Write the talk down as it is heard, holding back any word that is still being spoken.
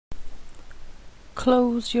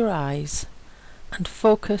close your eyes and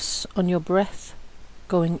focus on your breath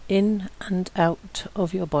going in and out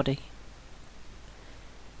of your body.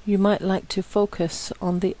 You might like to focus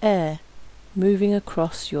on the air moving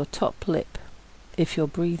across your top lip if you're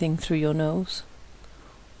breathing through your nose,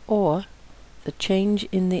 or the change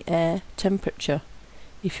in the air temperature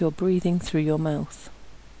if you're breathing through your mouth.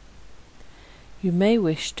 You may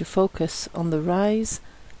wish to focus on the rise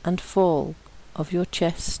and fall of your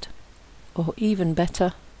chest, or even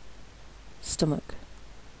better, stomach.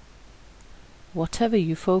 Whatever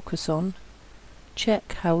you focus on,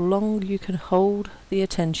 check how long you can hold the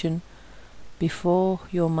attention before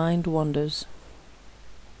your mind wanders.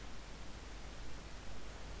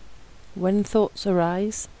 When thoughts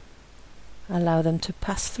arise, allow them to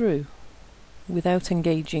pass through without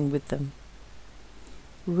engaging with them.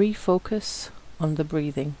 Refocus on the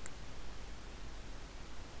breathing.